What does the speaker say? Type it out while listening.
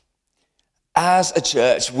As a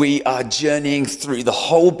church, we are journeying through the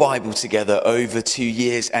whole Bible together over 2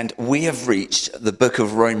 years, and we have reached the book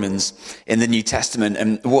of Romans in the New Testament.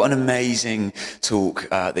 And what an amazing talk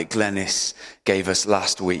that Glennis gave us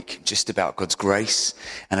last week, just about God's grace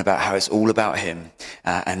and about how it's all about him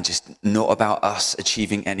and just not about us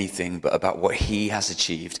achieving anything, but about what he has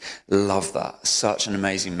achieved. Love that. Such an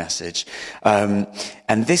amazing message. And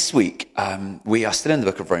this week, we are still in the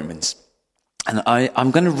book of Romans. And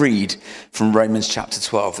I'm going to read from Romans chapter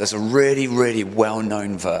 12. There's a really, really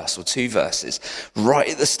well-known verse, or two verses, right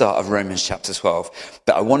at the start of Romans chapter 12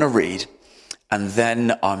 that I want to read, and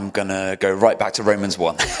then I'm going to go right back to Romans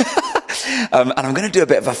 1. And I'm going to do a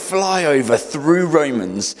bit of a flyover through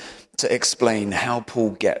Romans to explain how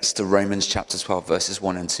Paul gets to Romans chapter 12, verses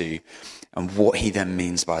 1 and 2, and what he then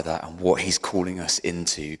means by that, and what he's calling us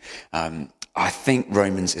into. I think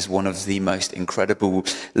Romans is one of the most incredible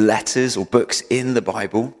letters or books in the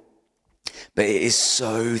Bible, but it is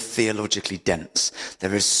so theologically dense.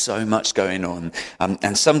 There is so much going on,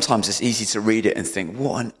 and sometimes it's easy to read it and think,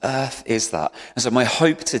 what on earth is that? And so my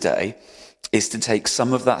hope today is to take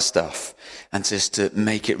some of that stuff and just to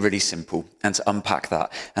make it really simple and to unpack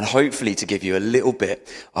that, and hopefully to give you a little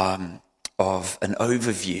bit of an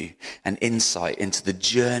overview and insight into the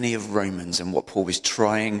journey of Romans and what Paul is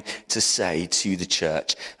trying to say to the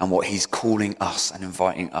church and what he's calling us and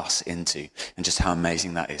inviting us into, and just how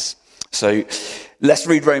amazing that is. So let's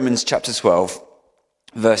read Romans chapter 12,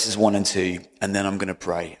 verses 1 and 2, and then I'm going to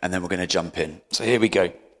pray, and then we're going to jump in. So here we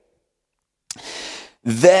go.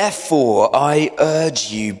 Therefore, I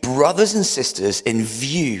urge you, brothers and sisters, in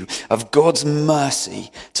view of God's mercy,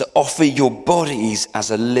 to offer your bodies as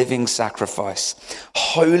a living sacrifice,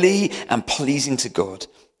 holy and pleasing to God.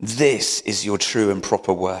 This is your true and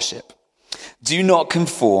proper worship. Do not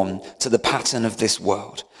conform to the pattern of this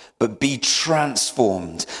world, but be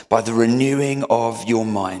transformed by the renewing of your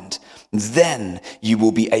mind. Then you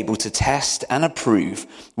will be able to test and approve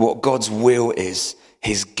what God's will is,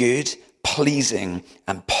 his good, pleasing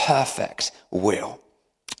and perfect will.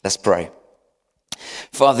 Let's pray.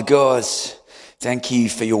 Father God, thank you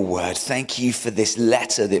for your word. Thank you for this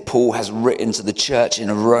letter that Paul has written to the church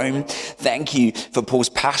in Rome. Thank you for Paul's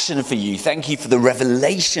passion for you. Thank you for the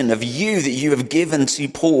revelation of you that you have given to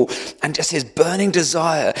Paul, and just his burning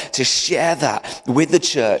desire to share that with the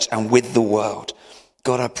church and with the world.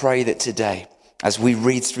 God, I pray that today, as we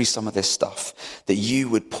read through some of this stuff, that you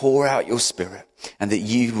would pour out your spirit, and that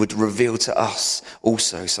you would reveal to us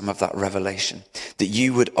also some of that revelation, that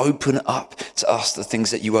you would open up to us the things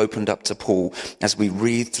that you opened up to Paul as we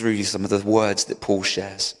read through some of the words that Paul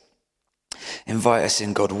shares. Invite us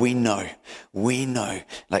in, God. We know,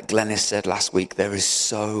 like Glennis said last week, there is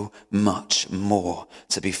so much more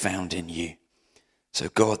to be found in you. So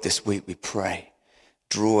God, this week we pray,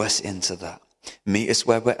 draw us into that. Meet us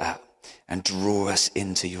where we're at and draw us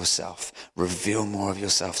into yourself. Reveal more of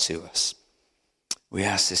yourself to us. We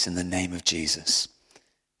ask this in the name of Jesus.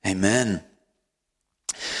 Amen.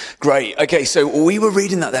 Great. Okay, so we were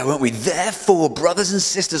reading that there, weren't we? Therefore, brothers and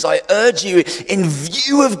sisters, I urge you, in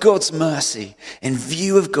view of God's mercy,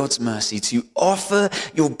 to offer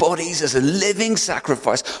your bodies as a living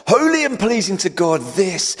sacrifice, holy and pleasing to God.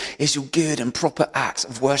 This is your good and proper act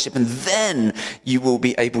of worship, and then you will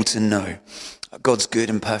be able to know God's good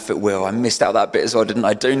and perfect will. I missed out that bit as well, didn't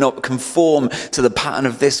I? Do not conform to the pattern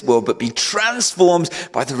of this world, but be transformed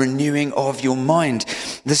by the renewing of your mind.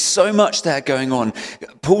 There's so much there going on.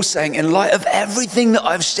 Paul's saying, in light of everything that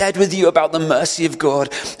I've shared with you about the mercy of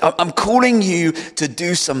God, I'm calling you to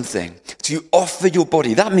do something, to offer your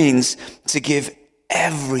body. That means to give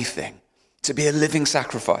everything, to be a living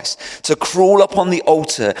sacrifice, to crawl up on the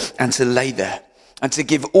altar and to lay there, and to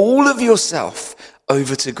give all of yourself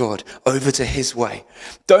over to God, over to his way.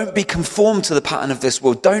 Don't be conformed to the pattern of this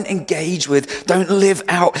world. Don't engage with, don't live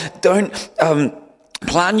out, don't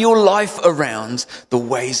plan your life around the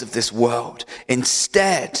ways of this world.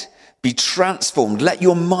 Instead, be transformed. Let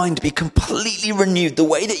your mind be completely renewed. The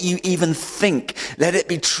way that you even think, let it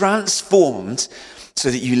be transformed so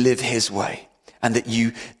that you live his way, and that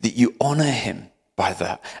you honor him by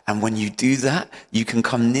that. And when you do that, you can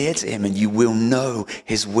come near to him and you will know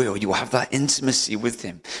his will. You will have that intimacy with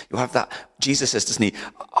him. You'll have that. Jesus says, doesn't he?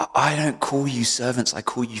 I don't call you servants, I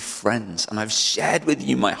call you friends. And I've shared with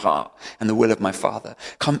you my heart and the will of my Father.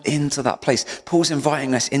 Come into that place. Paul's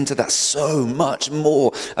inviting us into that, so much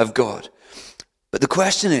more of God. But the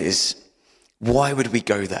question is, why would we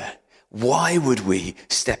go there? Why would we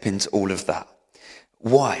step into all of that?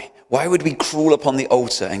 Why? Why would we crawl upon the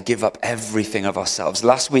altar and give up everything of ourselves?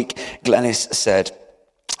 Last week, Glennis said,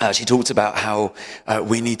 she talked about how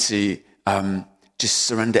we need to just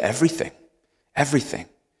surrender everything. Everything.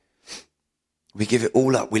 We give it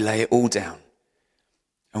all up. We lay it all down.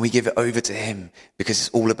 And we give it over to him because it's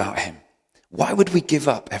all about him. Why would we give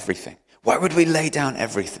up everything? Why would we lay down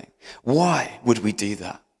everything? Why would we do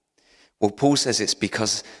that? Well, Paul says it's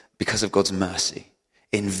because of God's mercy,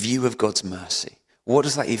 in view of God's mercy. What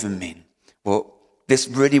does that even mean? Well, this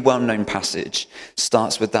really well-known passage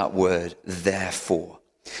starts with that word, therefore.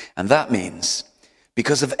 And that means,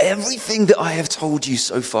 because of everything that I have told you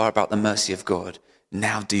so far about the mercy of God,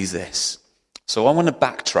 now do this. So I want to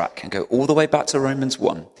backtrack and go all the way back to Romans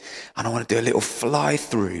 1. And I want to do a little fly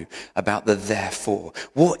through about the therefore.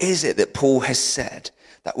 What is it that Paul has said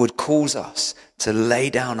that would cause us to lay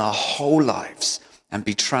down our whole lives and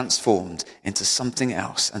be transformed into something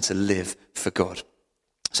else and to live for God?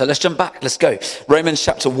 So let's jump back. Let's go. Romans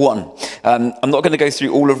chapter 1. I'm not going to go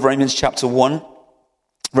through all of Romans chapter 1.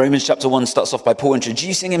 Romans chapter 1 starts off by Paul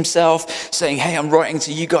introducing himself, saying, hey, I'm writing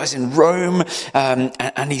to you guys in Rome.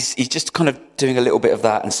 And he's just kind of doing a little bit of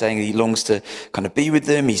that and saying he longs to kind of be with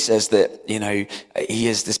them. He says that, he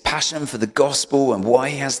has this passion for the gospel and why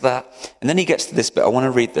he has that. And then he gets to this bit. I want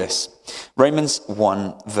to read this. Romans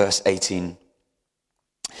 1 verse 18.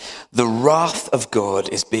 The wrath of God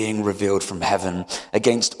is being revealed from heaven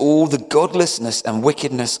against all the godlessness and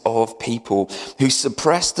wickedness of people who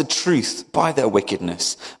suppress the truth by their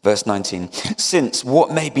wickedness. Verse 19, since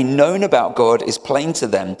what may be known about God is plain to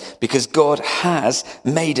them because God has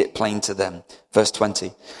made it plain to them. Verse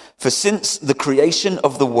 20, for since the creation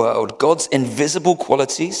of the world, God's invisible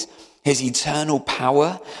qualities, his eternal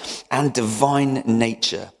power and divine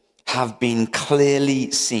nature have been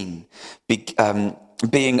clearly seen,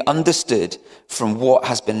 being understood from what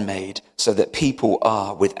has been made so that people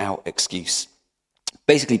are without excuse.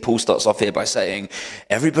 Basically, Paul starts off here by saying,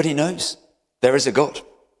 everybody knows there is a God.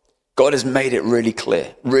 God has made it really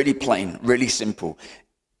clear, really plain, really simple.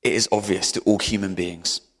 It is obvious to all human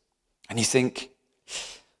beings. And you think,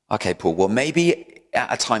 okay, Paul, well, maybe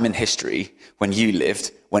at a time in history when you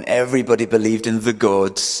lived, when everybody believed in the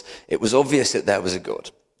gods, it was obvious that there was a God.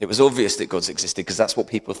 It was obvious that gods existed because that's what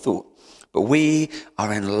people thought. But we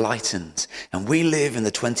are enlightened and we live in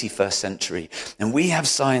the 21st century and we have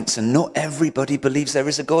science and not everybody believes there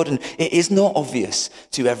is a God, and it is not obvious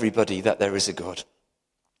to everybody that there is a God.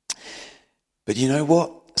 But you know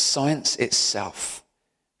what? Science itself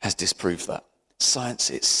has disproved that. Science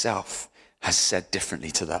itself has said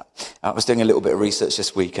differently to that. I was doing a little bit of research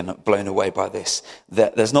this week and I'm blown away by this.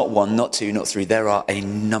 There's not one, not two, not three. There are a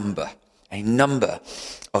number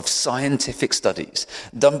of scientific studies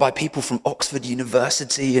done by people from Oxford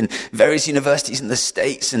University and various universities in the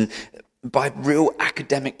States and by real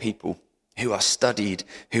academic people who are studied,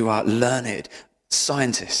 who are learned.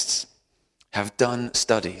 Scientists have done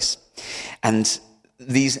studies. And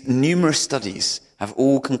these numerous studies have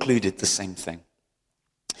all concluded the same thing.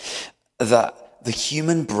 That the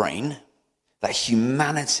human brain, that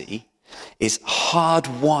humanity is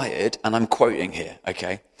hardwired, and I'm quoting here,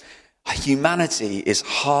 okay? Humanity is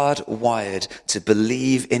hardwired to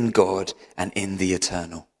believe in God and in the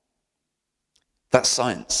eternal. That's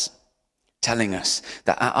science telling us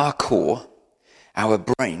that at our core, our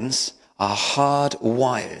brains are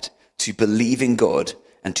hardwired to believe in God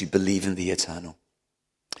and to believe in the eternal.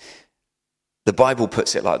 The Bible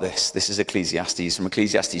puts it like this. This is Ecclesiastes, from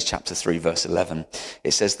Ecclesiastes chapter 3, verse 11.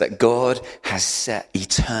 It says that God has set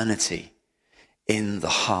eternity in the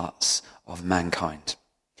hearts of mankind.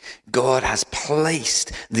 God has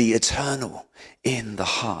placed the eternal in the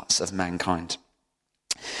hearts of mankind.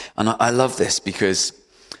 And I love this because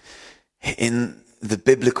in the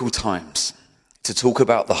biblical times, to talk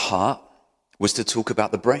about the heart was to talk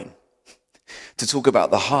about the brain. To talk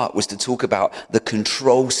about the heart was to talk about the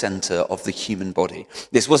control center of the human body.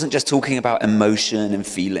 This wasn't just talking about emotion and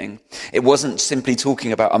feeling. It wasn't simply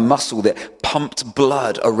talking about a muscle that pumped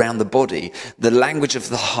blood around the body. The language of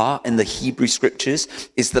the heart in the Hebrew scriptures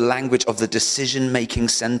is the language of the decision-making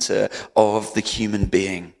center of the human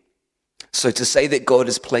being. So to say that God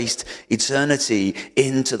has placed eternity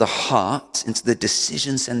into the heart, into the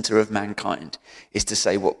decision center of mankind, is to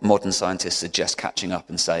say what modern scientists are just catching up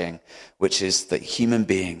and saying, which is that human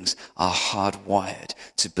beings are hardwired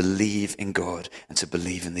to believe in God and to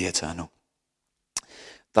believe in the eternal.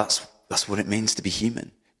 That's what it means to be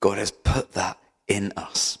human. God has put that in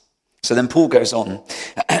us. So then Paul goes on,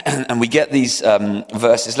 and we get these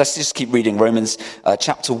verses. Let's just keep reading Romans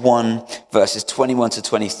chapter 1, verses 21 to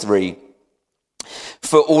 23.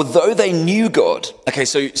 For although they knew God, okay,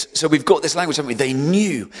 so we've got this language, haven't we? They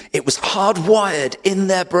knew. It was hardwired in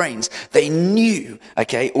their brains. They knew,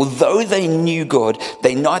 okay, although they knew God,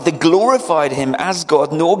 they neither glorified him as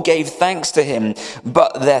God nor gave thanks to him,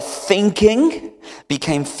 but their thinking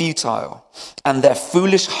became futile and their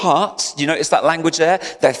foolish hearts, do you notice that language there?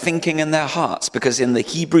 Their thinking in their hearts, because in the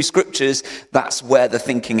Hebrew scriptures, that's where the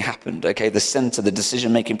thinking happened, okay? The center, the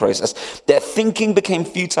decision-making process. Their thinking became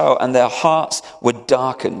futile and their hearts were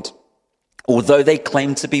darkened. Although they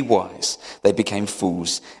claimed to be wise, they became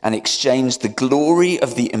fools and exchanged the glory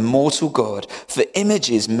of the immortal God for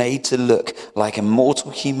images made to look like a mortal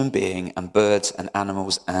human being and birds and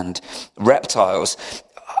animals and reptiles.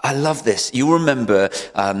 I love this. You remember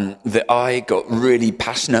that I got really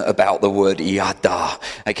passionate about the word yada,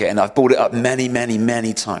 okay, and I've brought it up many, many,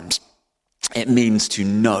 many times. It means to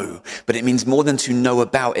know, but it means more than to know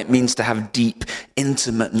about. It means to have deep,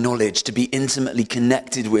 intimate knowledge, to be intimately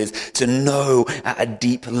connected with, to know at a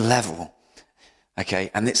deep level. Okay,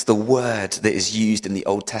 and it's the word that is used in the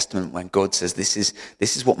Old Testament when God says, this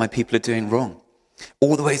is what my people are doing wrong.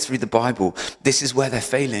 All the way through the Bible, this is where they're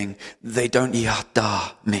failing. They don't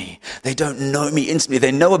yada me. They don't know me intimately.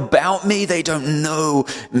 They know about me. They don't know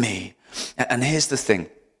me. And here's the thing.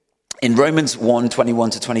 In Romans 1,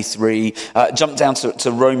 21 to 23, jump down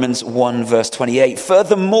to Romans 1, verse 28.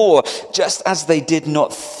 Furthermore, just as they did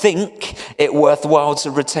not think it worthwhile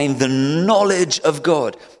to retain the knowledge of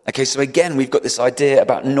God. Okay, so again, we've got this idea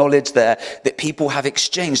about knowledge there that people have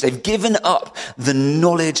exchanged. They've given up the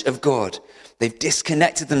knowledge of God. They've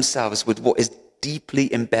disconnected themselves with what is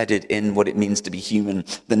deeply embedded in what it means to be human,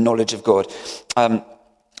 the knowledge of God.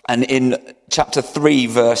 And in chapter 3,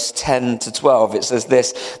 verse 10 to 12, it says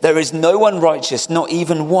this: there is no one righteous, not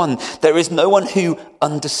even one. There is no one who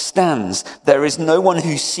understands. There is no one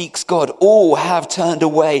who seeks God. All have turned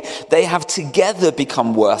away. They have together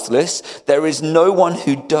become worthless. There is no one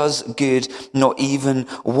who does good, not even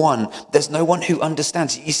one. There's no one who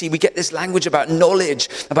understands. You see, we get this language about knowledge,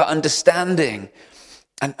 about understanding.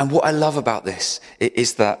 And what I love about this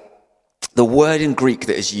is that the word in Greek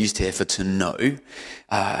that is used here for to know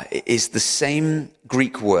is the same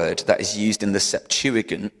Greek word that is used in the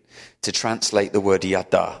Septuagint to translate the word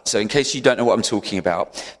yada. So in case you don't know what I'm talking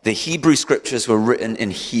about, the Hebrew scriptures were written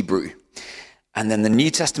in Hebrew, and then the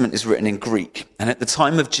New Testament is written in Greek. And at the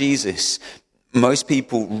time of Jesus, most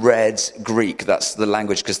people read Greek. That's the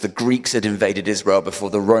language, because the Greeks had invaded Israel before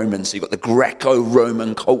the Romans. So you've got the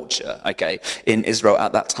Greco-Roman culture, okay, in Israel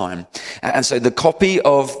at that time. And so the copy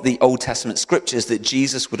of the Old Testament scriptures that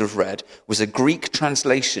Jesus would have read was a Greek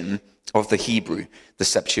translation of the Hebrew, the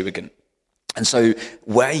Septuagint. And so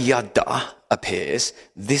where yada appears,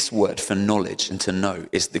 this word for knowledge and to know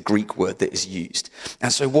is the Greek word that is used.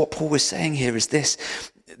 And so what Paul was saying here is this: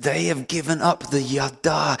 they have given up the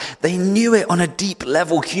yada. They knew it on a deep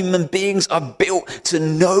level. Human beings are built to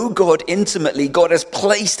know God intimately. God has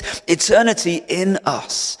placed eternity in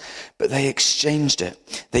us, but they exchanged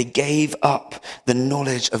it. They gave up the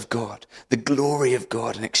knowledge of God, the glory of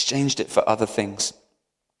God, and exchanged it for other things.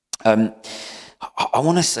 I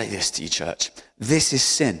want to say this to you, church. This is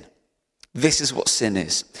sin. This is what sin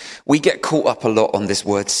is. We get caught up a lot on this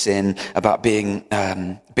word sin, about being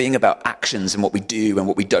about actions and what we do and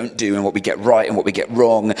what we don't do and what we get right and what we get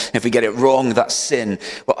wrong. If we get it wrong, that's sin.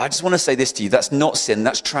 Well, I just want to say this to you. That's not sin.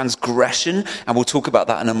 That's transgression. And we'll talk about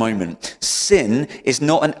that in a moment. Sin is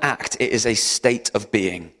not an act. It is a state of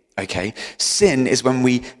being. Okay, sin is when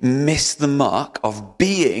we miss the mark of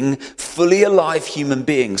being fully alive human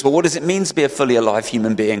beings. Well, what does it mean to be a fully alive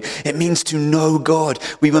human being? It means to know God.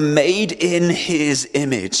 We were made in his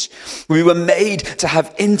image. We were made to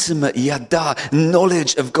have intimate yada,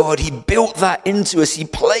 knowledge of God. He built that into us. He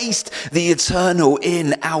placed the eternal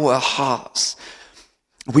in our hearts.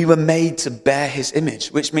 We were made to bear his image,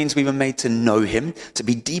 which means we were made to know him, to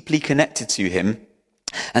be deeply connected to him,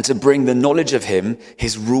 and to bring the knowledge of him,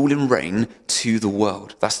 his rule and reign, to the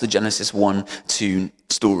world. That's the Genesis 1-2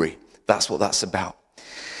 story. That's what that's about.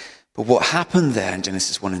 But what happened there in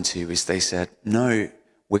Genesis 1 and 2 is they said, no,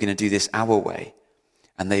 we're going to do this our way.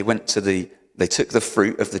 And they took the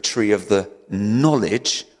fruit of the tree of the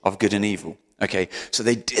knowledge of good and evil. Okay, so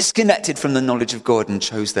they disconnected from the knowledge of God and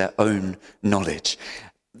chose their own knowledge.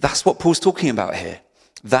 That's what Paul's talking about here.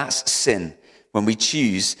 That's sin. When we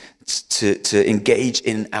choose to engage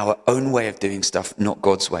in our own way of doing stuff, not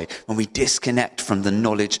God's way. When we disconnect from the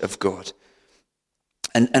knowledge of God.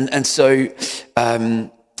 And so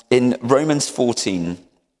in Romans 14,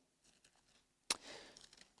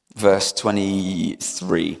 verse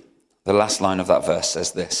 23, the last line of that verse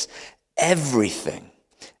says this: everything,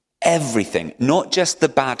 not just the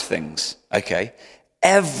bad things, okay?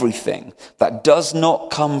 Everything that does not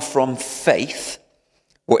come from faith.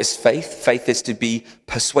 What is faith? Faith is to be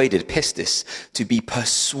persuaded, pistis, to be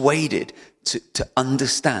persuaded, to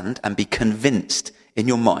understand and be convinced in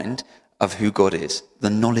your mind of who God is, the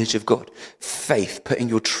knowledge of God. Faith, putting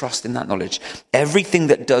your trust in that knowledge. Everything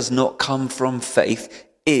that does not come from faith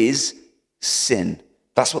is sin.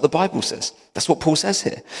 That's what the Bible says. That's what Paul says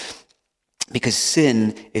here. Because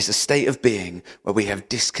sin is a state of being where we have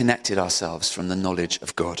disconnected ourselves from the knowledge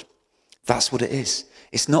of God. That's what it is.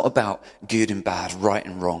 It's not about good and bad, right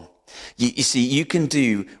and wrong. You see, you can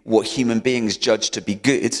do what human beings judge to be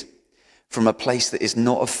good from a place that is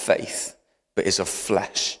not of faith, but is of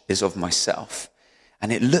flesh, is of myself.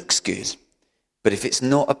 And it looks good. But if it's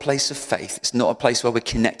not a place of faith, it's not a place where we're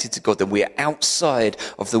connected to God, then we are outside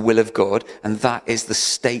of the will of God, and that is the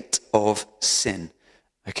state of sin.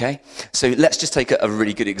 Okay? So let's just take a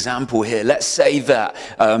really good example here. Let's say that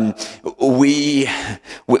we're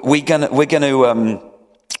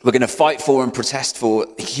going to fight for and protest for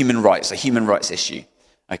human rights, a human rights issue.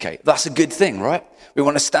 Okay, that's a good thing, right? We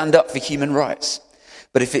want to stand up for human rights.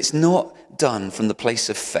 But if it's not done from the place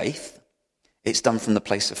of faith, it's done from the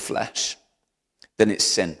place of flesh, then it's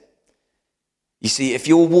sin. You see, if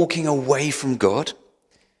you're walking away from God,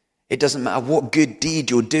 it doesn't matter what good deed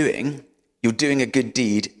you're doing a good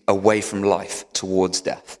deed away from life towards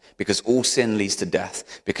death. Because all sin leads to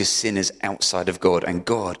death, because sin is outside of God, and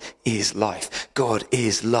God is life. God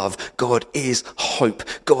is love. God is hope.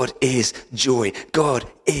 God is joy. God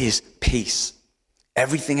is peace.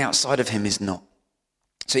 Everything outside of him is not.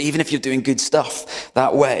 So even if you're doing good stuff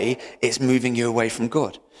that way, it's moving you away from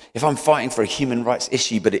God. If I'm fighting for a human rights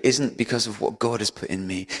issue, but it isn't because of what God has put in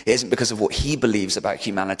me, it isn't because of what he believes about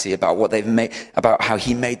humanity, about what they've made, about how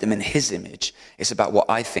he made them in his image. It's about what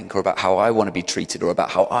I think, or about how I want to be treated, or about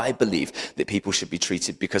how I believe that people should be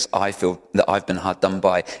treated because I feel that I've been hard done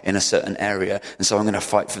by in a certain area. And so I'm going to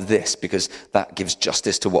fight for this because that gives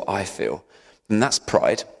justice to what I feel. And that's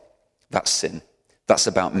pride. That's sin. That's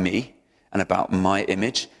about me and about my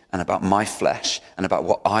image and about my flesh and about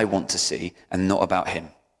what I want to see, and not about him.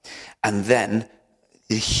 And then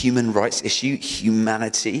the human rights issue,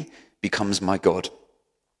 humanity, becomes my God.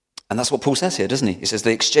 And that's what Paul says here, doesn't he? He says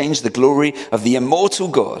they exchanged the glory of the immortal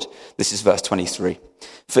God. This is verse 23.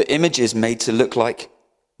 For images made to look like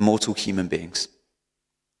mortal human beings.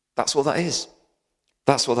 That's what that is.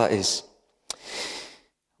 That's what that is.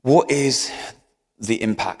 What is the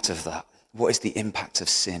impact of that? What is the impact of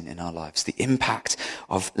sin in our lives? The impact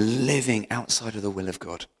of living outside of the will of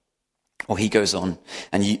God. Well, he goes on,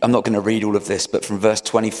 and I'm not going to read all of this, but from verse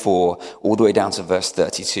 24 all the way down to verse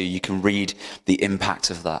 32, you can read the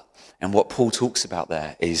impact of that. And what Paul talks about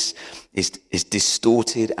there is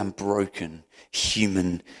distorted and broken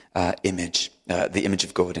human image, the image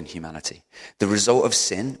of God in humanity. The result of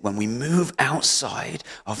sin, when we move outside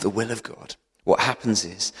of the will of God, what happens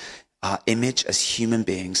is our image as human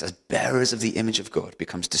beings, as bearers of the image of God,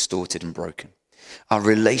 becomes distorted and broken. Our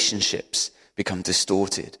relationships become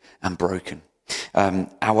distorted and broken.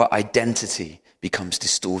 Our identity becomes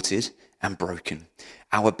distorted and broken.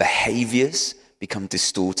 Our behaviors become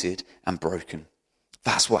distorted and broken.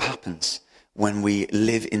 That's what happens when we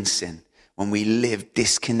live in sin, when we live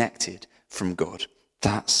disconnected from God.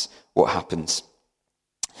 That's what happens.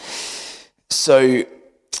 So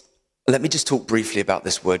let me just talk briefly about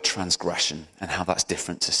this word transgression and how that's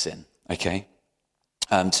different to sin, okay?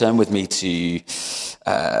 Turn with me to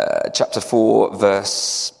chapter 4,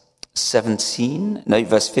 verse 15.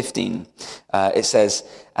 It says,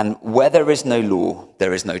 and where there is no law,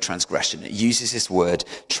 there is no transgression. It uses this word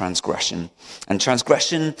transgression. And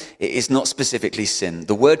transgression is not specifically sin.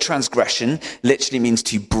 The word transgression literally means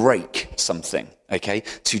to break something, okay?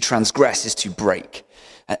 To transgress is to break.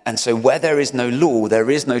 And so where there is no law, there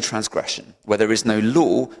is no transgression. Where there is no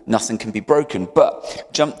law, nothing can be broken. But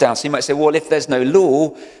jump down. So you might say, well, if there's no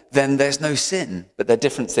law, then there's no sin. But they're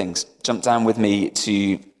different things. Jump down with me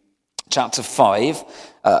to chapter 5,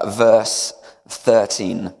 verse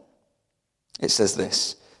 13. It says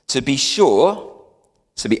this: to be sure,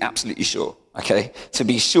 to be absolutely sure, okay? To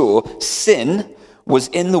be sure, sin was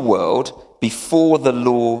in the world before the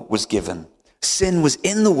law was given. Sin was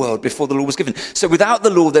in the world before the law was given. So without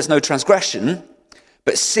the law, there's no transgression,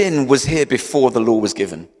 but sin was here before the law was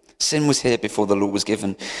given. Sin was here before the law was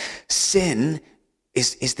given. Sin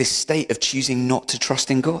is this state of choosing not to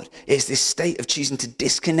trust in God. It's this state of choosing to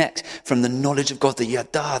disconnect from the knowledge of God, the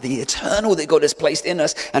Yada, the eternal that God has placed in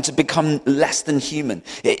us, and to become less than human.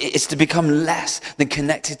 It's to become less than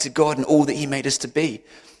connected to God and all that he made us to be.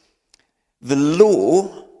 The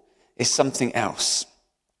law is something else.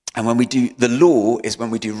 And when we do, the law is when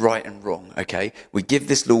we do right and wrong, okay? We give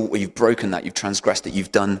this law, or you've broken that, you've transgressed it,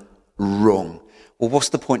 you've done wrong. Well, what's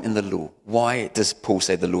the point in the law? Why does Paul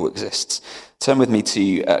say the law exists? Turn with me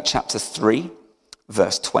to chapter 3,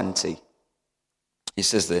 verse 20. It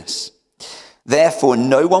says this: "Therefore,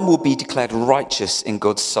 no one will be declared righteous in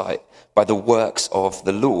God's sight by the works of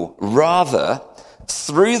the law. Rather,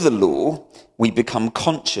 through the law, we become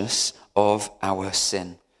conscious of our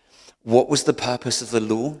sin." What was the purpose of the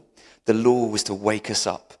law? The law was to wake us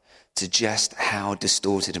up to just how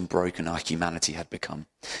distorted and broken our humanity had become.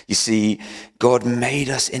 You see, God made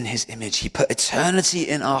us in his image. He put eternity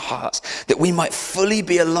in our hearts that we might fully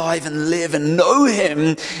be alive and live and know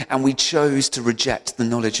him. And we chose to reject the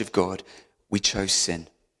knowledge of God. We chose sin.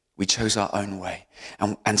 We chose our own way.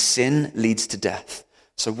 And sin leads to death.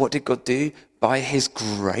 So what did God do? By his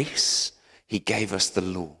grace, he gave us the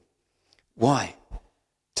law. Why?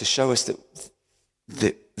 To show us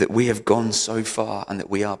that we have gone so far and that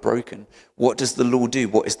we are broken. What does the law do?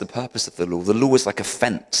 What is the purpose of the law? The law is like a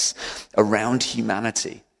fence around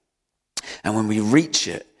humanity. And when we reach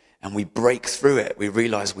it and we break through it, we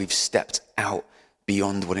realize we've stepped out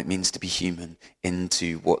beyond what it means to be human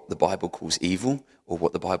into what the Bible calls evil, or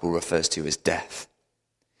what the Bible refers to as death.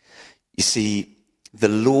 You see, the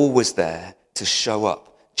law was there to show up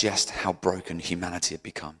just how broken humanity had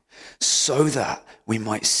become, so that we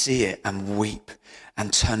might see it and weep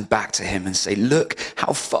and turn back to him and say, look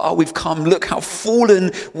how far we've come. Look how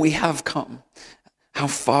fallen we have come. How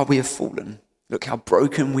far we have fallen. Look how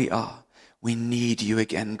broken we are. We need you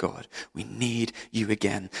again, God. We need you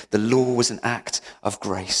again. The law was an act of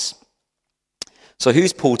grace. So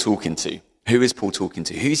who's Paul talking to? Who is Paul talking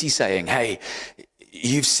to? Who's he saying, hey,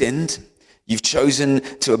 you've sinned. You've chosen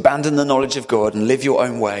to abandon the knowledge of God and live your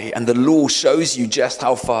own way, and the law shows you just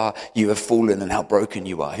how far you have fallen and how broken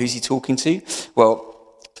you are. Who's he talking to?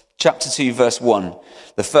 Well, chapter 2, verse 1,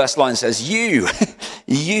 the first line says, you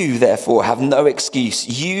therefore have no excuse,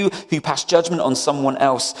 you who pass judgment on someone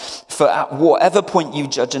else, for at whatever point you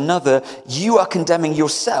judge another, you are condemning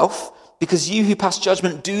yourself, because you who pass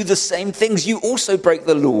judgment do the same things. You also break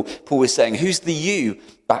the law, Paul is saying. Who's the you?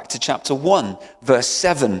 Back to chapter 1, verse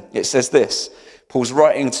 7, it says this. Paul's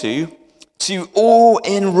writing to all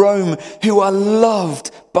in Rome who are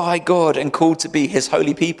loved by God and called to be his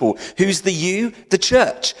holy people. Who's the you? The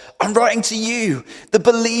church. I'm writing to you, the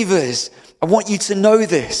believers. I want you to know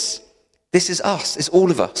this. This is us. It's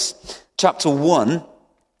all of us. Chapter 1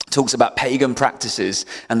 talks about pagan practices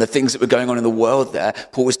and the things that were going on in the world there.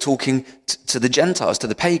 Paul was talking to the Gentiles, to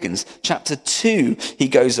the pagans. Chapter 2, he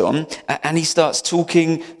goes on and he starts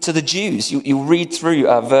talking to the Jews. You'll read through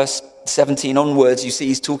verse 17 onwards. You see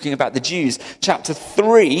he's talking about the Jews. Chapter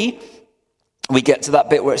 3, we get to that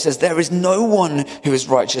bit where it says, there is no one who is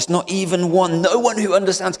righteous, not even one, no one who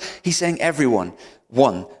understands. He's saying everyone.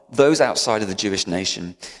 1, those outside of the Jewish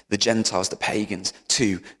nation, the Gentiles, the pagans.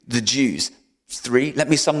 2, the Jews. 3, let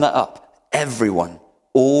me sum that up. Everyone,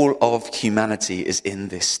 all of humanity is in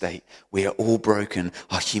this state. We are all broken.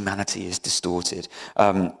 Our humanity is distorted.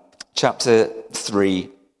 Chapter 3,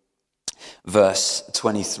 verse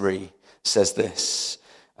 23 says this,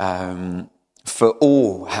 for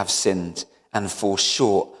all have sinned and fall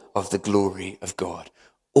short of the glory of God.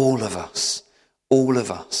 All of us,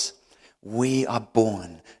 we are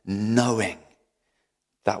born knowing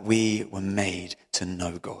that we were made to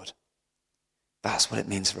know God. That's what it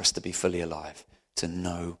means for us to be fully alive, to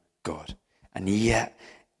know God. And yet,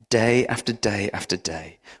 day after day after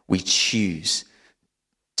day, we choose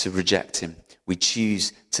to reject him. We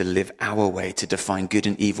choose to live our way, to define good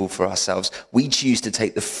and evil for ourselves. We choose to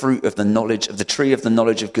take the fruit of the knowledge of the tree of the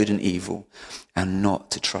knowledge of good and evil, and not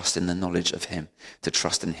to trust in the knowledge of him, to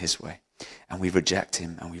trust in his way. And we reject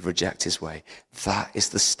him and we reject his way. That is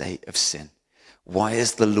the state of sin. Why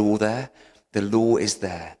is the law there? The law is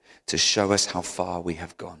there to show us how far we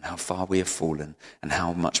have gone, how far we have fallen, and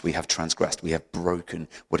how much we have transgressed. We have broken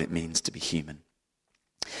what it means to be human.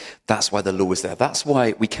 That's why the law is there. That's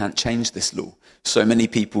why we can't change this law. So many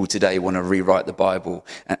people today want to rewrite the Bible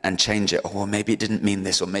and change it. Oh, well, maybe it didn't mean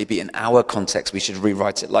this, or maybe in our context we should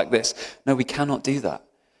rewrite it like this. No, we cannot do that,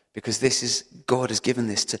 because God has given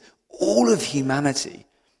this to all of humanity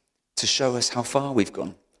to show us how far we've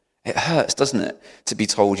gone. It hurts, doesn't it, to be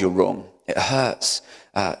told you're wrong? It hurts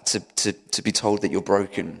to be told that you're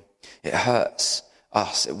broken. It hurts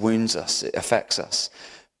us, it wounds us, it affects us.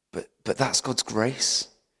 But that's God's grace.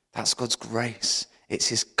 That's God's grace. It's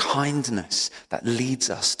his kindness that leads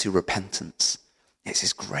us to repentance. It's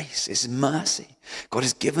his grace, it's his mercy. God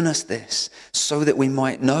has given us this so that we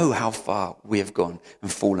might know how far we have gone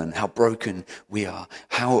and fallen, how broken we are,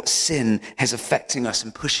 how sin is affecting us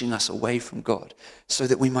and pushing us away from God, so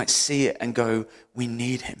that we might see it and go, we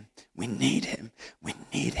need him, we need him, we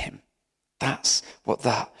need him. That's what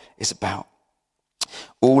that is about.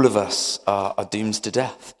 All of us are doomed to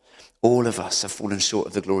death. All of us have fallen short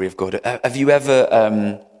of the glory of God. Have you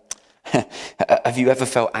ever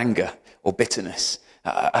felt anger or bitterness?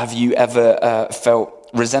 Have you ever felt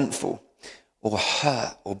resentful or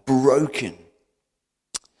hurt or broken?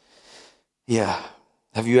 Yeah.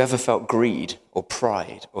 Have you ever felt greed or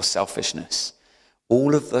pride or selfishness?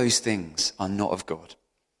 All of those things are not of God.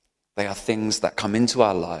 They are things that come into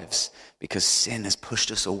our lives because sin has pushed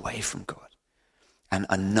us away from God. And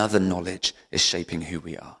another knowledge is shaping who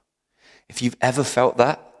we are. If you've ever felt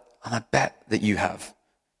that, and I bet that you have,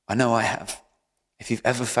 I know I have. If you've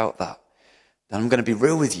ever felt that, then I'm going to be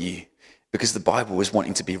real with you, because the Bible is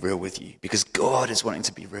wanting to be real with you, because God is wanting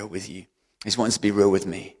to be real with you. He's wanting to be real with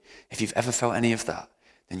me. If you've ever felt any of that,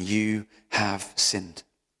 then you have sinned.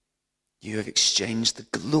 You have exchanged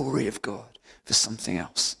the glory of God for something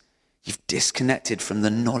else. You've disconnected from the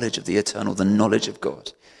knowledge of the eternal, the knowledge of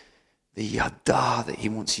God, the yada that he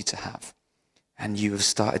wants you to have. And you have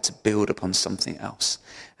started to build upon something else.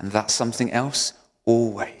 And that something else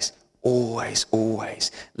always, always, always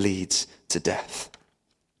leads to death.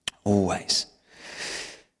 Always.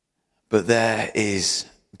 But there is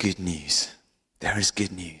good news. There is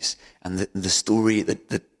good news. And the story,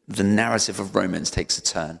 the narrative of Romans takes a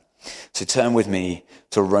turn. So turn with me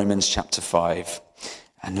to Romans chapter 5.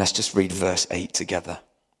 And let's just read verse 8 together.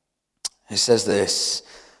 It says this: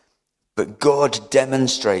 "But God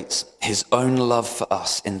demonstrates his own love for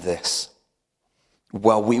us in this: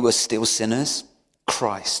 while we were still sinners,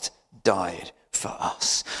 Christ died for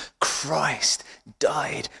us." Christ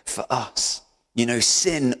died for us. You know,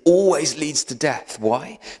 sin always leads to death.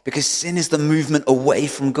 Why? Because sin is the movement away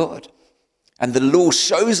from God. And the law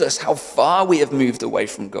shows us how far we have moved away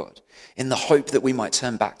from God in the hope that we might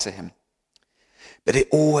turn back to him. But it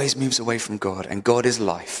always moves away from God, and God is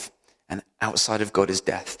life, and outside of God is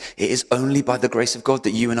death. It is only by the grace of God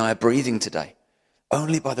that you and I are breathing today.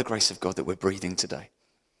 Only by the grace of God that we're breathing today.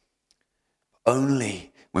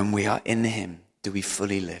 Only when we are in him do we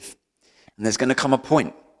fully live. And there's going to come a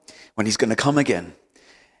point when he's going to come again,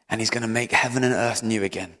 and he's going to make heaven and earth new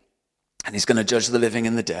again. And he's going to judge the living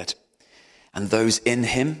and the dead. And those in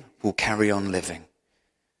him will carry on living.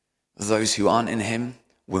 Those who aren't in him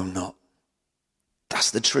will not.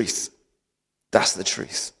 That's the truth. That's the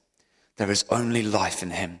truth. There is only life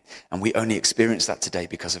in him, and we only experience that today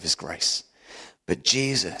because of his grace. But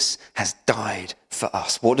Jesus has died for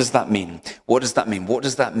us. What does that mean? What does that mean? What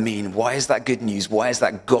does that mean? Why is that good news? Why is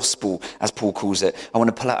that gospel, as Paul calls it? I want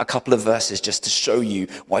to pull out a couple of verses just to show you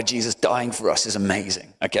why Jesus dying for us is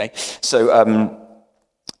amazing. Okay, so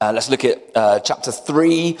let's look at chapter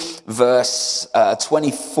 3, verse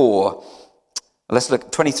 24. Let's look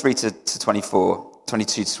 23 to 24.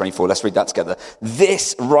 22 to 24, let's read that together.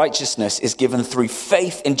 "This righteousness is given through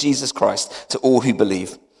faith in Jesus Christ to all who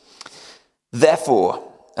believe. Therefore,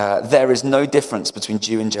 there is no difference between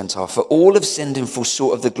Jew and Gentile, for all have sinned and fall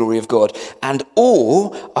short of the glory of God, and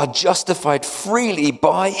all are justified freely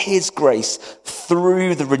by his grace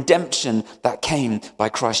through the redemption that came by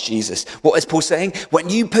Christ Jesus." What is Paul saying? When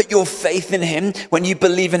you put your faith in him, when you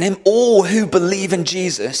believe in him, all who believe in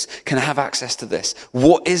Jesus can have access to this.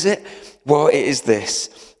 What is it? Well, it is this.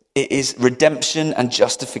 It is redemption and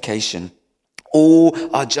justification. All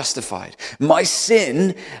are justified. My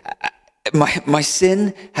sin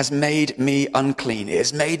has made me unclean. It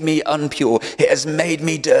has made me impure. It has made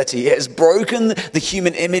me dirty. It has broken the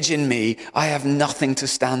human image in me. I have nothing to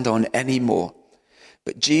stand on anymore.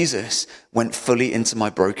 But Jesus went fully into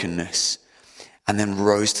my brokenness and then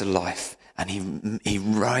rose to life. And he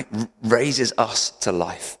raises us to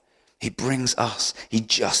life. He brings us. He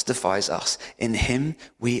justifies us. In him,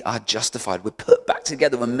 we are justified. We're put back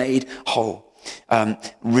together. We're made whole.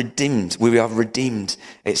 Redeemed. We are redeemed.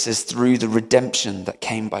 It says through the redemption that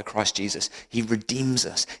came by Christ Jesus. He redeems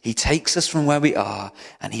us. He takes us from where we are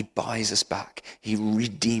and he buys us back. He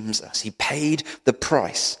redeems us. He paid the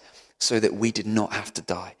price so that we did not have to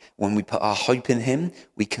die. When we put our hope in him,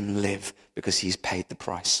 we can live because he's paid the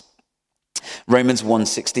price. Romans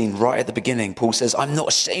 1:16, right at the beginning, Paul says, "I'm not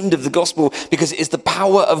ashamed of the gospel because it is the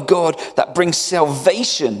power of God that brings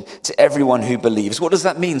salvation to everyone who believes." What does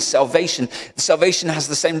that mean? Salvation. Salvation has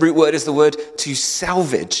the same root word as the word to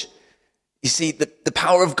salvage. You see, the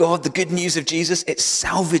power of God, the good news of Jesus, it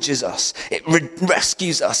salvages us. It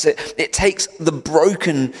rescues us. It takes the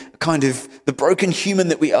broken human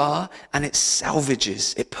that we are, and it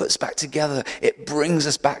salvages. It puts back together. It brings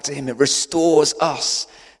us back to him. It restores us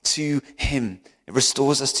to him. It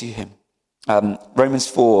restores us to him. Romans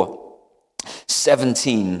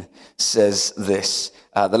 4:17 says this.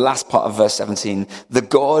 The last part of verse 17, the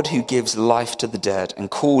God who gives life to the dead and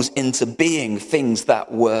calls into being things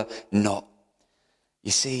that were not.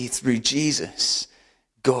 You see, through Jesus,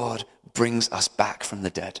 God brings us back from the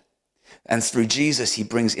dead. And through Jesus, he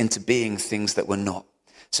brings into being things that were not.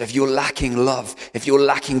 So if you're lacking love, if you're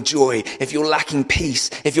lacking joy, if you're lacking peace,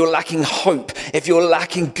 if you're lacking hope, if you're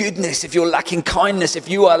lacking goodness, if you're lacking kindness, if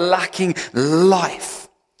you are lacking life,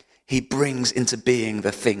 he brings into being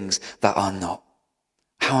the things that are not.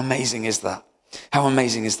 How amazing is that? How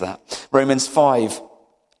amazing is that? Romans 5,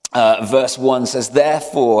 verse 1 says,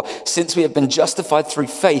 therefore, since we have been justified through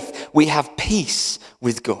faith, we have peace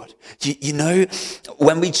with God. You know,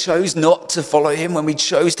 when we chose not to follow him, when we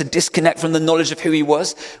chose to disconnect from the knowledge of who he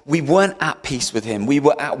was, we weren't at peace with him. We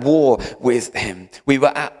were at war with him. We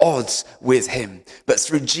were at odds with him. But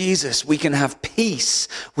through Jesus, we can have peace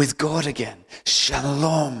with God again.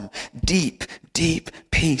 Shalom, deep, deep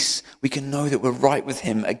peace. We can know that we're right with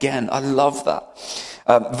him again. I love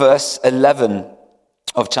that. Verse 11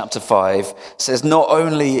 of chapter 5 says, not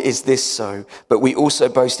only is this so, but we also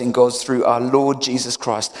boast in God through our Lord Jesus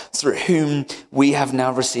Christ, through whom we have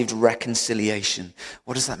now received reconciliation.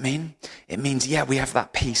 What does that mean? It means, we have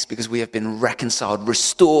that peace because we have been reconciled,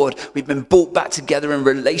 restored. We've been brought back together in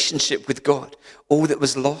relationship with God. All that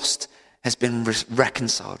was lost has been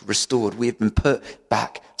reconciled, restored. We have been put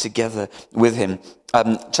back together with him.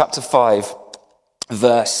 Chapter 5,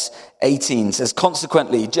 verse 18 says,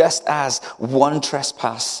 consequently, just as one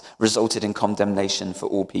trespass resulted in condemnation for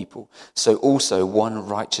all people, so also one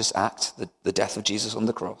righteous act, the death of Jesus on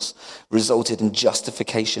the cross, resulted in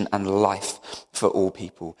justification and life for all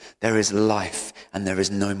people. There is life and there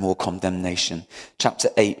is no more condemnation. Chapter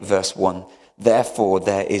 8, verse 1, therefore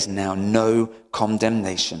there is now no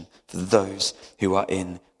condemnation for those who are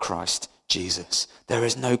in Christ Jesus. There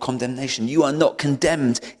is no condemnation. You are not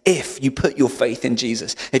condemned if you put your faith in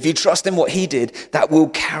Jesus. If you trust in what he did, that will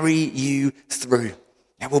carry you through.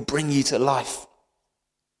 It will bring you to life.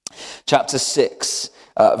 Chapter 6,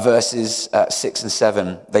 verses 6 and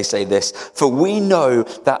 7, they say this, for we know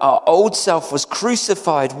that our old self was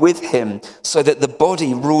crucified with him so that the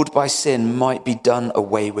body ruled by sin might be done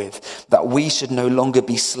away with, that we should no longer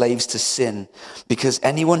be slaves to sin, because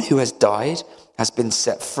anyone who has died has been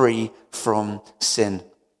set free from sin.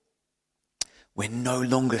 We're no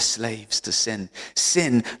longer slaves to sin.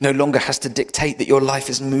 Sin no longer has to dictate that your life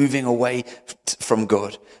is moving away from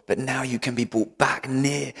God, but now you can be brought back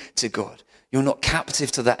near to God. You're not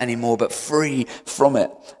captive to that anymore, but free from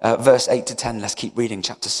it. Verse 8 to 10, let's keep reading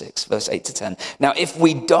chapter 6, verse 8 to 10. Now, if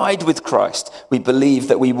we died with Christ, we believe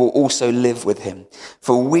that we will also live with him.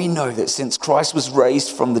 For we know that since Christ was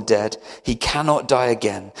raised from the dead, he cannot die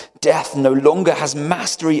again. Death no longer has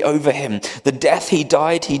mastery over him. The death he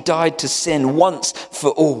died to sin once for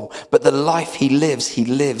all. But the life he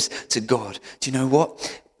lives to God. Do you know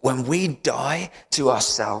what? When we die to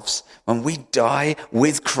ourselves, when we die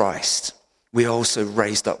with Christ, we are also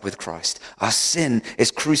raised up with Christ. Our sin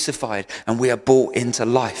is crucified and we are brought into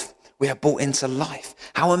life. We are brought into life.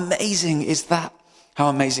 How amazing is that? How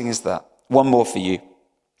amazing is that? One more for you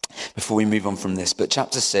before we move on from this. But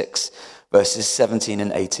chapter 6, verses 17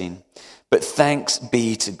 and 18. But thanks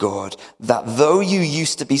be to God that though you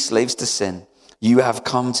used to be slaves to sin, you have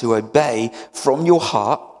come to obey from your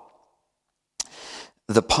heart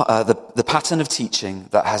the pattern of teaching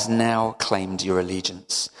that has now claimed your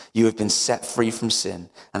allegiance. You have been set free from sin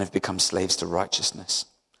and have become slaves to righteousness.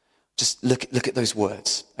 Just look at those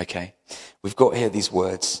words, okay? We've got here these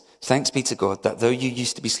words. Thanks be to God that though you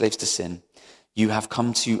used to be slaves to sin, you have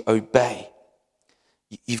come to obey.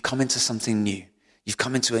 You've come into something new. You've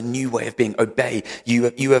come into a new way of being. Obey.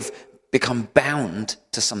 You have become bound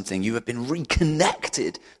to something. You have been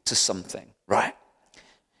reconnected to something, right?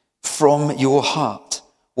 From your heart.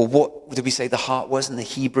 Well, what did we say the heart was in the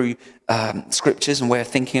Hebrew scriptures and way of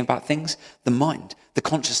thinking about things? The mind, the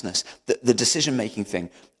consciousness, the decision-making thing.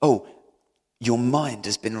 Oh, your mind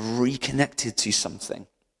has been reconnected to something.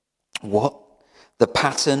 What? The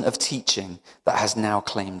pattern of teaching that has now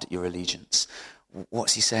claimed your allegiance.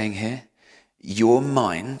 What's he saying here? Your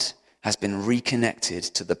mind has been reconnected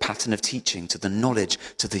to the pattern of teaching, to the knowledge,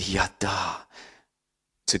 to the yada,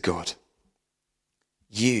 to God.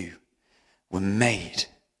 You were made,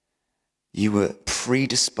 you were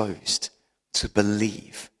predisposed to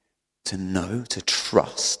believe, to know, to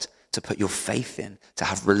trust, to put your faith in, to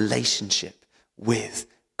have relationship with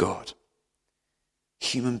God.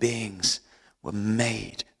 Human beings were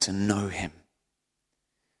made to know him.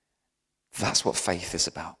 That's what faith is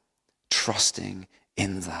about. Trusting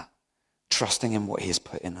in that. Trusting in what he has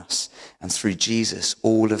put in us. And through Jesus,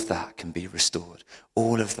 all of that can be restored.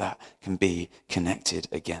 All of that can be connected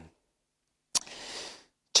again.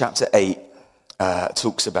 Chapter 8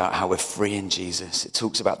 talks about how we're free in Jesus. It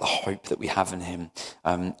talks about the hope that we have in him.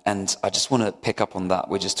 And I just want to pick up on that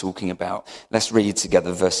we're just talking about. Let's read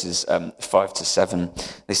together verses 5 to 7.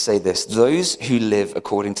 They say this: those who live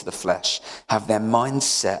according to the flesh have their minds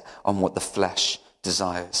set on what the flesh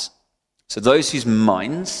desires. So those whose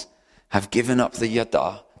minds have given up the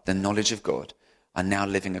yada, the knowledge of God, are now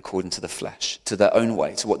living according to the flesh, to their own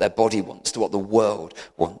way, to what their body wants, to what the world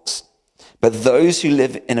wants. But those who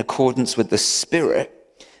live in accordance with the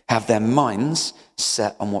Spirit have their minds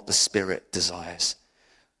set on what the Spirit desires.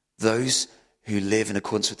 Those who live in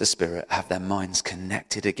accordance with the Spirit have their minds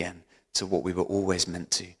connected again to what we were always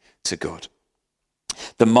meant to God.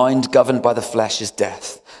 The mind governed by the flesh is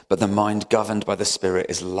death, but the mind governed by the Spirit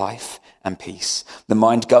is life and peace. The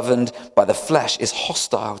mind governed by the flesh is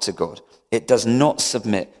hostile to God. It does not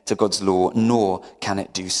submit to God's law, nor can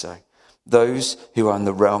it do so. Those who are in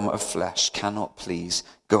the realm of flesh cannot please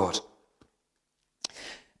God.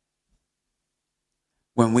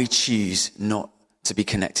 When we choose not to be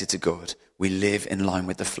connected to God, we live in line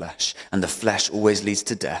with the flesh, and the flesh always leads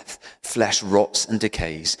to death. Flesh rots and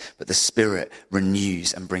decays, but the Spirit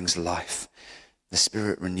renews and brings life. The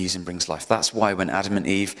Spirit renews and brings life. That's why when Adam and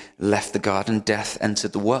Eve left the garden, death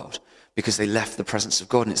entered the world, because they left the presence of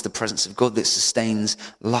God, and it's the presence of God that sustains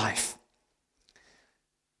life.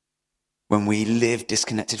 When we live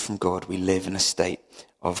disconnected from God, we live in a state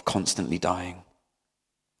of constantly dying.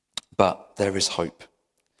 But there is hope.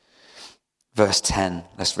 Verse 10,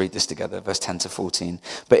 let's read this together, verse 10 to 14.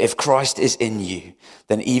 But if Christ is in you,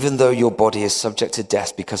 then even though your body is subject to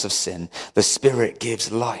death because of sin, the Spirit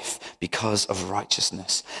gives life because of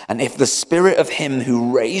righteousness. And if the Spirit of him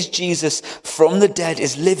who raised Jesus from the dead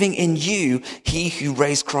is living in you, he who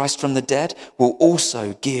raised Christ from the dead will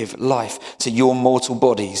also give life to your mortal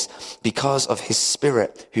bodies because of his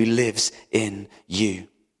Spirit who lives in you.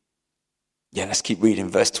 Yeah, let's keep reading.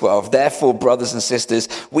 Verse 12. Therefore, brothers and sisters,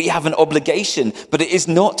 we have an obligation, but it is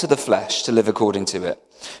not to the flesh to live according to it.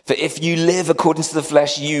 For if you live according to the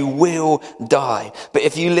flesh, you will die. But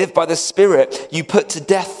if you live by the Spirit, you put to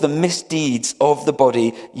death the misdeeds of the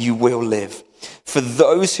body, you will live. For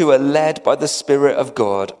those who are led by the Spirit of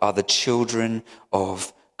God are the children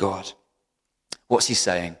of God. What's he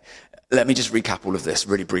saying? Let me just recap all of this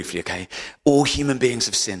really briefly, okay? All human beings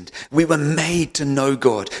have sinned. We were made to know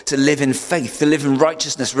God, to live in faith, to live in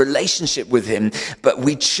righteousness, relationship with him. But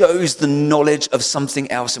we chose the knowledge of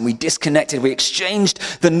something else and we disconnected. We exchanged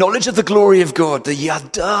the knowledge of the glory of God, the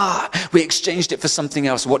yada. We exchanged it for something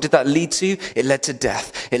else. What did that lead to? It led to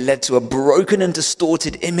death. It led to a broken and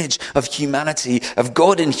distorted image of humanity, of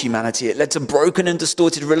God in humanity. It led to broken and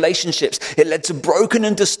distorted relationships. It led to broken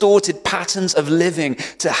and distorted patterns of living,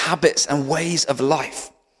 to habits and ways of life.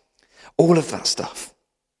 All of that stuff.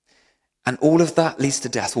 And all of that leads to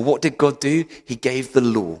death. Well, what did God do? He gave the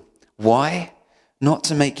law. Why? Not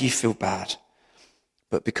to make you feel bad,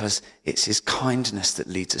 but because it's his kindness that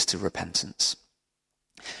leads us to repentance.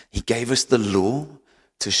 He gave us the law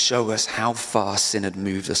to show us how far sin had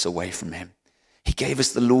moved us away from him. He gave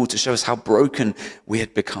us the law to show us how broken we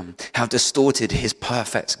had become, how distorted his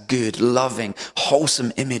perfect, good, loving,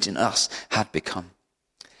 wholesome image in us had become.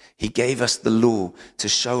 He gave us the law to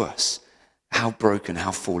show us how broken,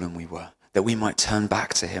 how fallen we were, that we might turn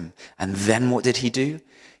back to him. And then what did he do?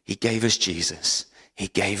 He gave us Jesus. He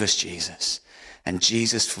gave us Jesus. And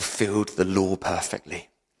Jesus fulfilled the law perfectly.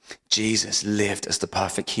 Jesus lived as the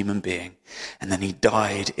perfect human being. And then he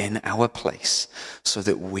died in our place so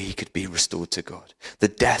that we could be restored to God. The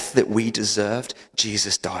death that we deserved,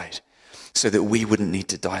 Jesus died. So that we wouldn't need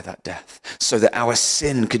to die that death. So that our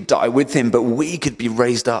sin could die with him, but we could be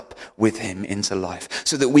raised up with him into life.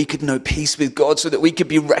 So that we could know peace with God. So that we could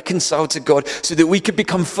be reconciled to God. So that we could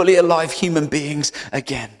become fully alive human beings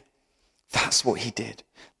again. That's what he did.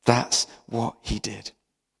 That's what he did.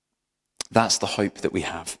 That's the hope that we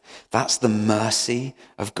have. That's the mercy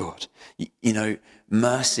of God. You know,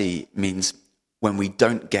 mercy means when we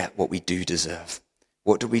don't get what we do deserve.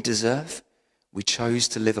 What do we deserve? We chose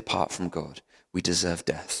to live apart from God. We deserve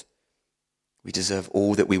death. We deserve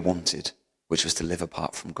all that we wanted, which was to live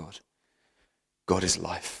apart from God. God is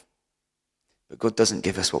life. But God doesn't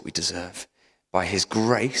give us what we deserve. By his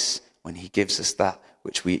grace, when he gives us that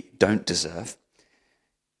which we don't deserve,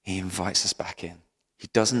 he invites us back in. He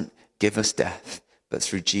doesn't give us death, but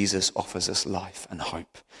through Jesus offers us life and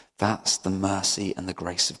hope. That's the mercy and the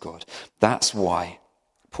grace of God. That's why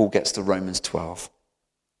Paul gets to Romans 12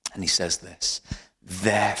 and he says this,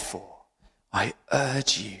 therefore, I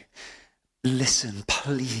urge you, listen,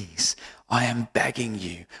 please, I am begging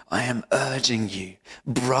you, I am urging you,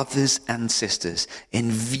 brothers and sisters,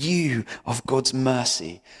 in view of God's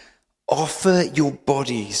mercy, offer your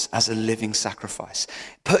bodies as a living sacrifice.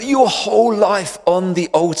 Put your whole life on the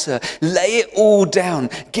altar. Lay it all down.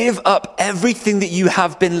 Give up everything that you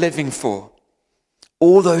have been living for.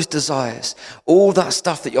 All those desires, all that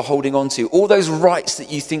stuff that you're holding on to, all those rights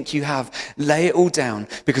that you think you have, lay it all down,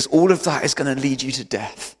 because all of that is going to lead you to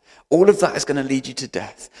death. All of that is going to lead you to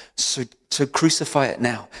death. So crucify it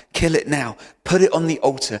now. Kill it now. Put it on the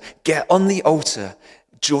altar. Get on the altar.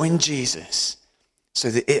 Join Jesus, so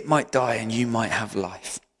that it might die and you might have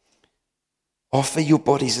life. Offer your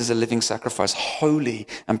bodies as a living sacrifice, holy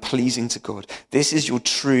and pleasing to God. This is your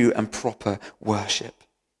true and proper worship.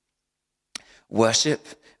 Worship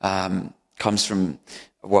comes from,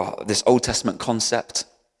 this Old Testament concept,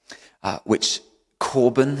 which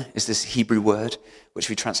korban is this Hebrew word, which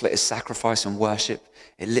we translate as sacrifice and worship.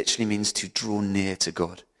 It literally means to draw near to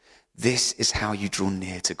God. This is how you draw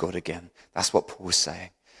near to God again. That's what Paul was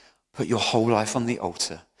saying. Put your whole life on the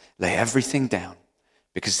altar. Lay everything down,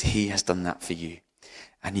 because he has done that for you.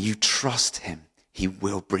 And you trust him. He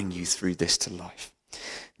will bring you through this to life.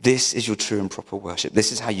 This is your true and proper worship.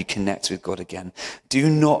 This is how you connect with God again. Do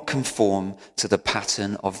not conform to the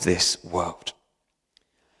pattern of this world,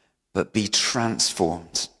 but be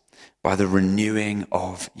transformed by the renewing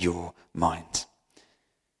of your mind.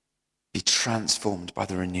 Be transformed by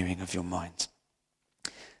the renewing of your mind.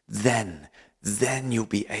 Then you'll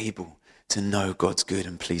be able to know God's good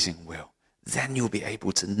and pleasing will. Then you'll be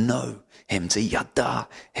able to know him, to yada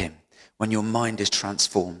him. When your mind is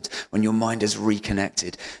transformed, when your mind is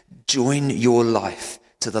reconnected, join your life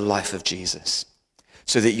to the life of Jesus,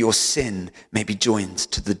 so that your sin may be joined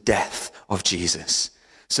to the death of Jesus,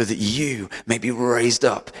 so that you may be raised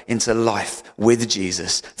up into life with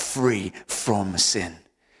Jesus, free from sin.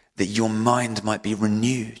 That your mind might be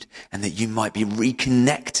renewed and that you might be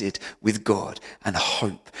reconnected with God and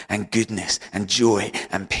hope and goodness and joy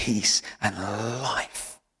and peace and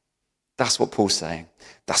life. That's what Paul's saying.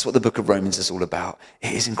 That's what the book of Romans is all about.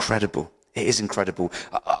 It is incredible. It is incredible.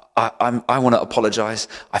 I want to apologize.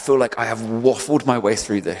 I feel like I have waffled my way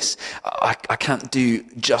through this. I can't do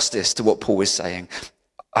justice to what Paul is saying.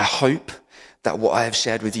 I hope that what I have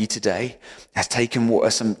shared with you today has taken what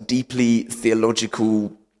are some deeply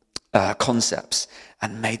theological concepts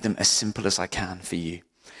and made them as simple as I can for you.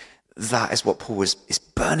 That is what Paul is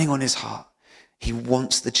burning on his heart. He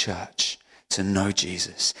wants the church to know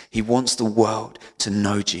Jesus. He wants the world to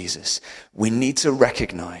know Jesus. We need to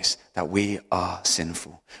recognize that we are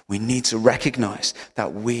sinful. We need to recognize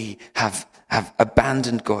that we have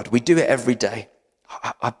abandoned God. We do it every day.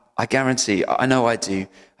 I guarantee, I know I do.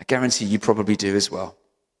 I guarantee you probably do as well.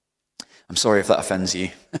 I'm sorry if that offends you,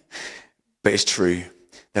 but it's true.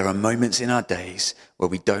 There are moments in our days where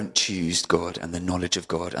we don't choose God and the knowledge of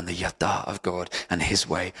God and the yada of God and his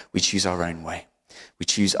way. We choose our own way. We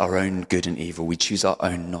choose our own good and evil. We choose our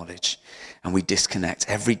own knowledge and we disconnect.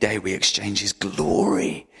 Every day we exchange his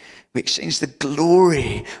glory. We exchange the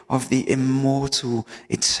glory of the immortal,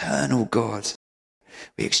 eternal God.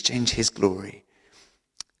 We exchange his glory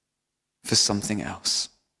for something else,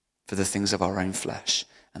 for the things of our own flesh.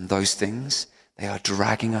 And those things, they are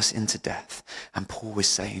dragging us into death. And Paul is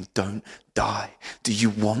saying, don't die. Do you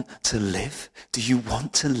want to live? Do you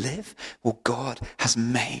want to live? Well, God has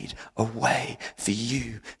made a way for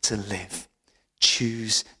you to live.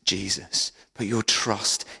 Choose Jesus. Put your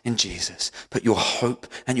trust in Jesus. Put your hope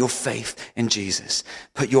and your faith in Jesus.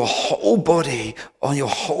 Put your whole body, on your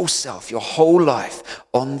whole self, your whole life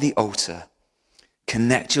on the altar.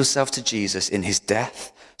 Connect yourself to Jesus in his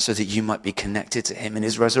death, so that you might be connected to him in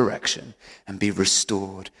his resurrection and be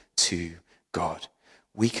restored to God.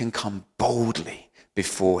 We can come boldly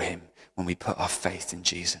before him when we put our faith in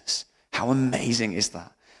Jesus. How amazing is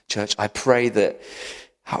that? Church, I pray that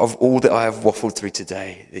out of all that I have waffled through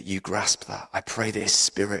today, that you grasp that. I pray that his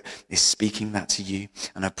Spirit is speaking that to you.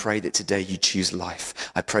 And I pray that today you choose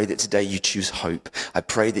life. I pray that today you choose hope. I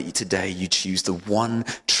pray that today you choose the one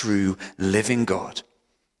true living God,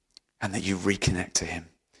 and that you reconnect to him.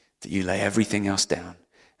 That you lay everything else down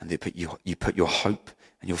and that you put your hope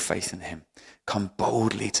and your faith in him. Come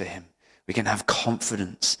boldly to him. We can have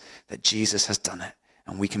confidence that Jesus has done it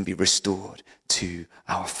and we can be restored to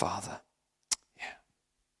our Father.